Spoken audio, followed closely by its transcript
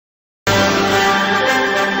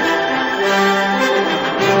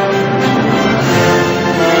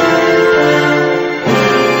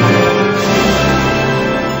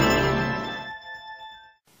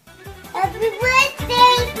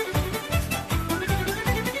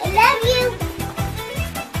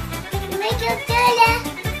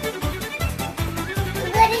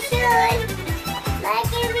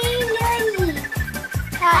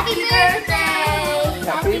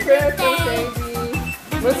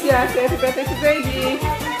Alicia, say happy birthday to baby.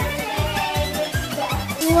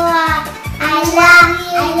 I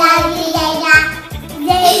love you, Dada.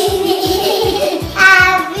 Baby,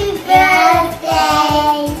 happy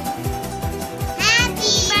birthday.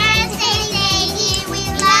 Happy birthday, baby. We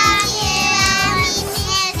love you and we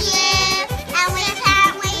miss you. And we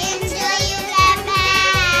can't wait until you get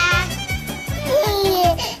back.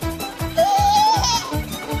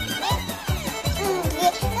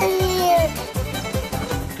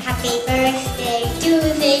 Happy birthday to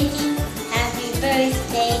baby. Happy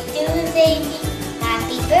birthday to baby.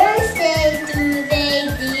 Happy birthday to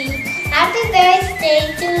baby. Happy birthday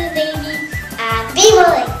to baby. Happy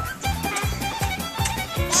birthday.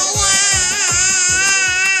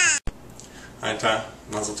 Hi Ta,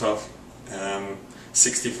 Mazel Tov.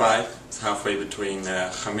 65, it's halfway between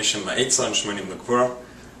Chamishim La'etzah and Shmonim L'Gvura.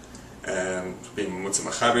 Being Mutza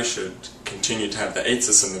Machabi should continue to have the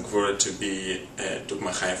Eitzahs and the Gvura to be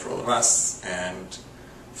Dugma Chaya for all of us and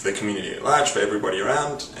for the community at large, for everybody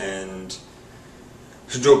around, and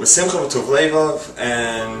to do it b'simcha v'tov levav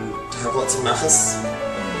and to have lots of nachas.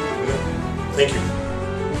 Thank you.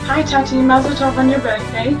 Hi Tati, Mazel Tov on your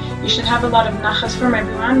birthday. You should have a lot of nachas from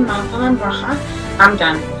everyone, mazel and bracha. I'm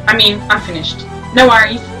done. I'm finished. No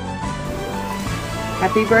worries.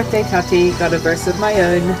 Happy birthday, Tati. Got a verse of my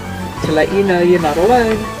own to let you know you're not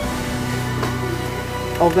alone.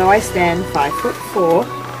 Although I stand 5'4",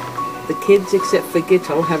 the kids except for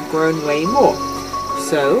Gittel have grown way more.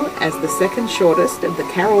 So, as the second shortest of the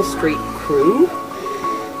Carroll Street crew,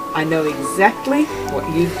 I know exactly what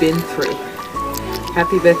you've been through.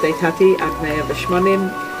 Happy birthday, Tati. Agneya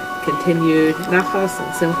v'shmonim. Continued nachas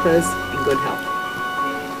and simchas in good health.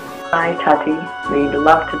 Hi Tati, we'd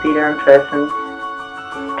love to be there in person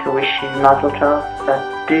to wish you Mazel Tov, but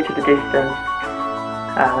due to the distance,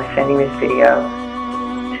 we're sending this video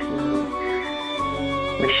to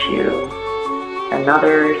wish you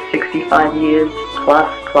another 65 years plus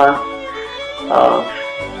of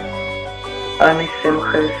only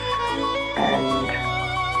simchas and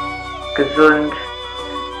gesund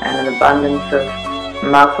and an abundance of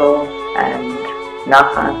mazel and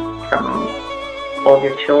nachas from all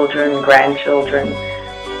your children, grandchildren,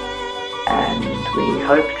 and we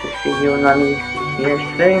hope to see you and Mommy here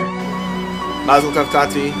soon. Mazel Tov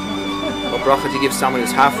Tati. What bracha to give someone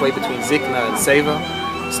who's halfway between Zikna and Seva.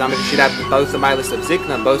 Somebody should have both the milas of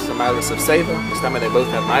Zikna and both the milas of Seva. They both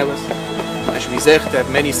have milas. I should be zech to have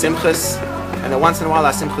many simchas, and then once in a while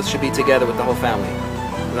our simchas should be together with the whole family.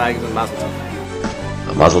 Mazel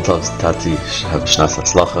Tov. Mazel Tov Tati. Have shnas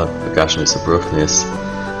hatzlacha, v'gashmis v'bruchnis,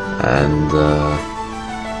 and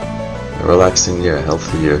a relaxing year, a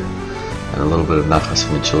healthy year, and a little bit of nachas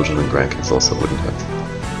from the children and grandkids also wouldn't hurt.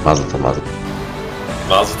 Mazel Tov, Mazel Tov.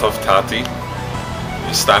 Mazel Tov Tati.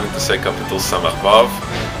 You're starting to say Kapitel Samach Vav,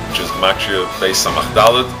 which is Gematria Beis Samach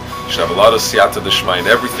Daled. You should have a lot of Siyata D'Shma in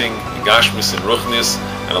everything, Gashmis and Ruchnis,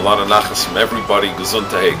 and a lot of nachas from everybody, Gesund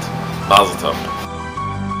to hate. Mazel Tov.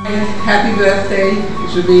 Happy birthday. It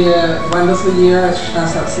should be a wonderful year.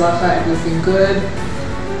 Shnas hatzlacha, everything good,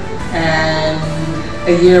 and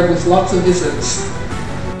a year with lots of visits.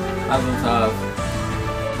 Mazel Tov.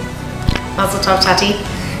 Mazel Tov, Tati.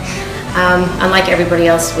 Unlike everybody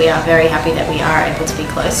else, we are very happy that we are able to be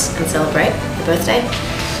close and celebrate the birthday.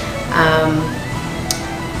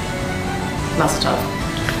 Mazel Tov.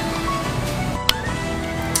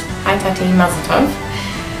 Hi Tati, Mazel Tov.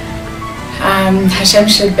 Hashem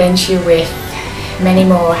should bench you with many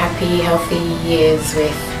more happy, healthy years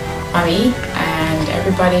with Mommy and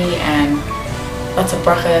everybody, and lots of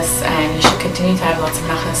brachas, and you should continue to have lots of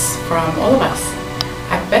nachas from all of us.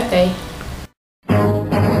 Happy birthday!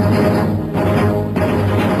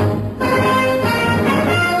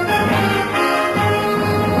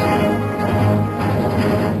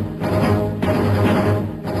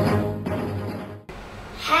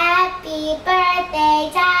 Happy birthday,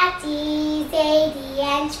 Tati, Zadie,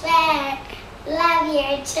 and Shver. Love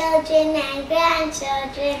your children and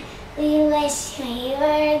grandchildren. We wish we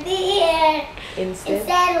were there.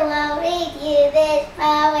 Instead, we'll read you this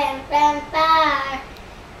poem from far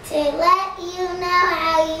to let you know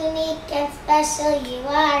how unique and special you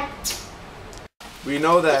are. We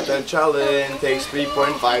know that the challenge takes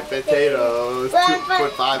 3.5 potatoes,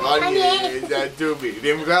 2.5 onions, and 2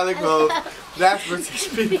 medium garlic cloves. That's for 6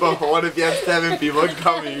 people. What if you have 7 people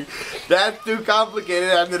coming? That's too complicated.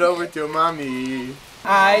 Hand it over to Mommy.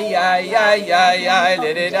 Ay ay ay ay ay,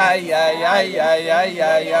 let it ay ay ay ay ay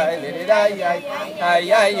ay ay, let it ay ay ay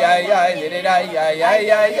ay ay ay, let it ay ay ay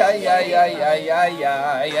ay ay ay ay ay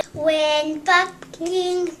ay. When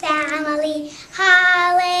bucking family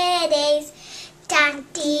holidays,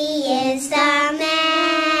 Tati is the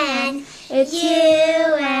man.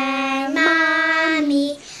 you and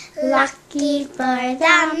Mommy. Lucky for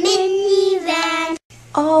the minivan.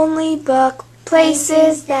 Only book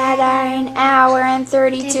places that are an hour and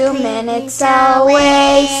 32 minutes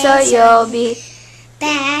away, so you'll be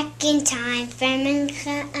back in time for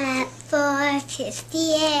Mincha at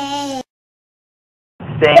 4:58.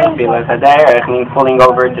 Sing, Filas Haderech means pulling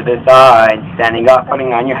over to the side, standing up,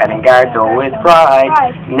 putting on your head and guards with pride.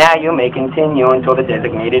 Now you may continue until the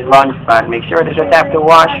designated lunch spot. Make sure to just have to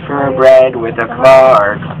wash for bread with a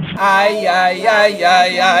card. Ay ay ay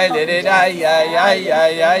ay ay, let it ay ay ay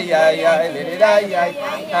ay ay ay ay, let it ay ay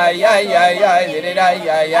ay ay ay ay, let it ay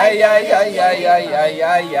ay ay ay ay ay ay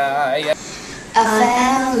ay ay. A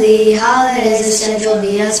family holidays are scheduled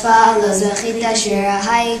be as follows: a chita, shira,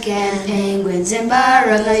 hike, and penguins in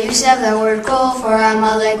Baruch. Now you have the word call for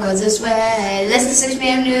Amalek goes this way. Listen to 6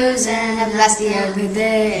 p.m. news and have a lasty good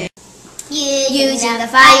day. Using the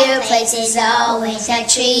fireplace is always a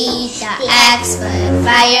treat. The axe for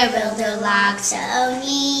fire builder logs so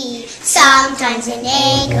neat. Sometimes an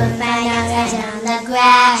acorn find out on the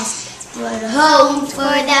grass. Put a home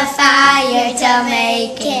for the fire to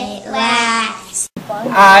make it last.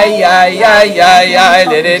 Ay ay ay ay ay,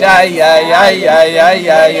 let it ay ay ay ay ay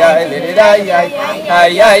ay ay, let it ay ay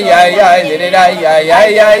ay ay ay ay, let it ay ay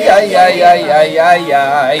ay ay ay ay ay ay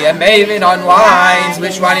ay. A maven on wines,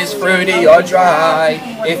 which one is fruity or dry?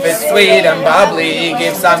 If it's sweet and bubbly,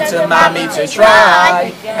 give some to mommy to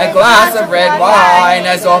try. A glass of red wine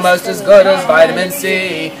is almost as good as vitamin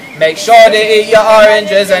C. Make sure to eat your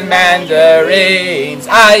oranges and mandarins.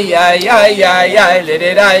 Ay ay ay ay ay, let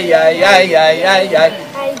it ay ay ay ay ay ay.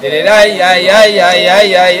 Let it ay ay ay ay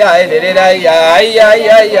ay ay ay, let it ay ay ay ay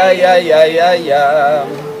ay ay ay ay ay.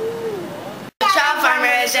 Shop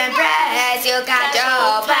farmers and press, you got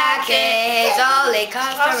your pockets. Only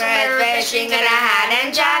customers fishing in a hat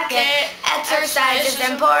and jacket. Exercise is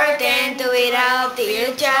important to eat healthy,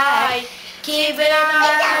 you try. Keep it on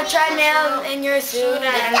the treadmill in your suit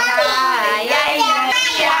and tie.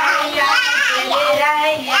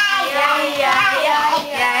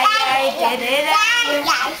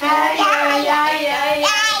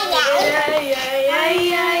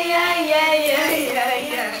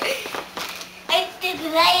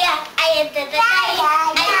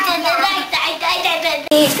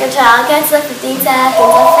 Your child gets the 15 seconds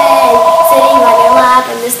of fame, sitting on your lap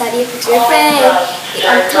in the study picture frame.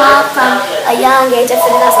 On top from a young age, I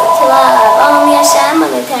fit us up to love. Only Hashem on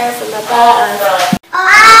the terror from above.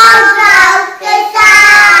 All jokes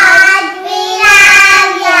aside, we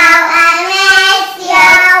love you and miss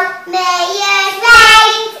you. May your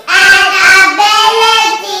strength and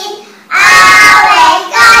abilities always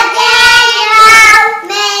continue.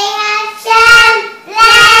 May Hashem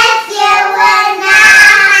bless you and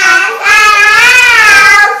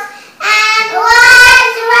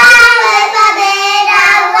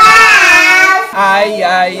ay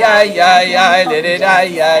ay ay ay ay, let it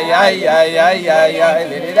ay ay ay ay ay ay ay,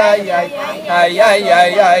 let it ay ay ay ay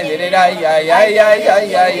ay ay, let it ay ay ay ay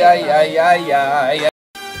ay ay ay ay ay.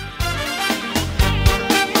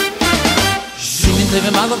 Simin teve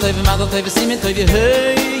madal teve simin teve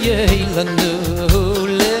hey hey lanu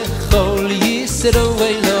le chol yisro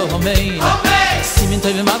velo mein. Simin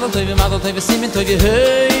teve madal teve simin teve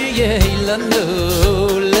hey hey lanu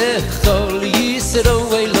le chol yisro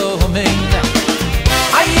velo mein.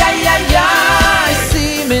 Ay ay ay ay,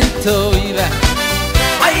 simin toive.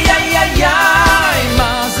 Ay ay ay ay,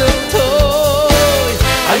 mazel tov.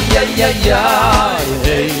 Ay ay ay ay,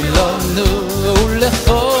 hey lo nu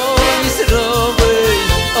lechol yisrovei.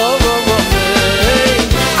 Oh oh oh hey.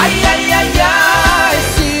 Ay ay ay ay,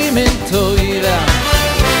 simin toive.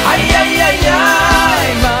 Ay ay ay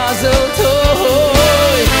ay, mazel tov.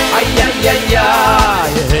 Ay ay ay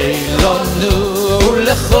ay, hey lo nu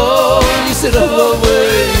lechol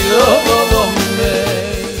yisrovei.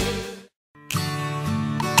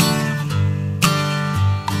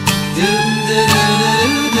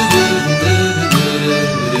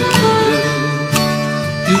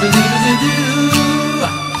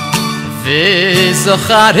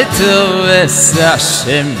 וזכרתו es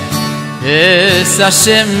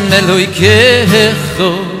Hashem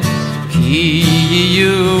Eloikecho ki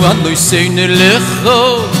yu anoiseinu lecho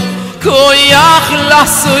koyach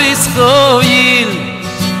laso ischoil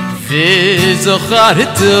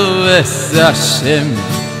וזכרתו es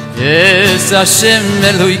Hashem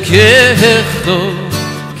Eloikecho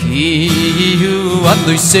ki yu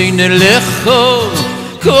anoiseinu lecho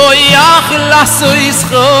koyach laso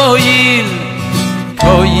ischoil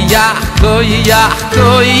koyach koyach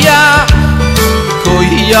koyach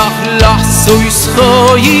koyach laso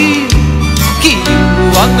ischoil ki yu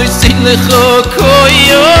noi sinlecho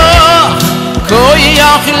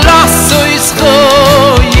koyach lasso is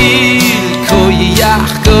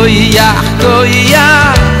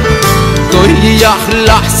koyach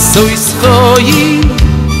lasso is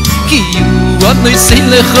ki you noi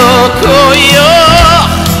sinlecho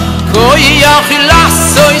koyach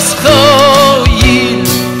lasso is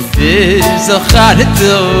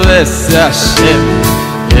Zachareto es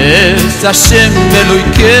Hashem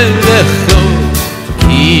Elokecho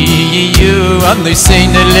Ki you anoy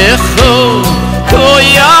sein elecho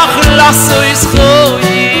Koyach lasso is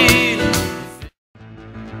choyin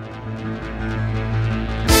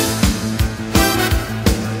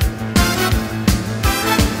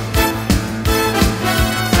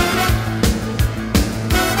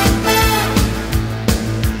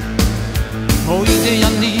Hoyde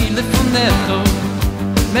yani lefonecho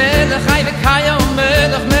Melech hay v'kayo,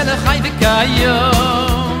 melech hay v'kayo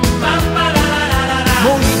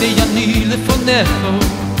Moide yani lefonecho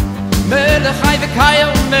Melech hay v'kayo,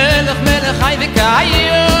 melech hay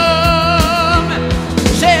v'kayo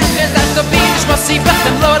Shechez arto binish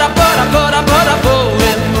mosibachem lo rabo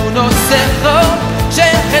Emuno secho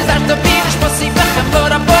Shechez arto binish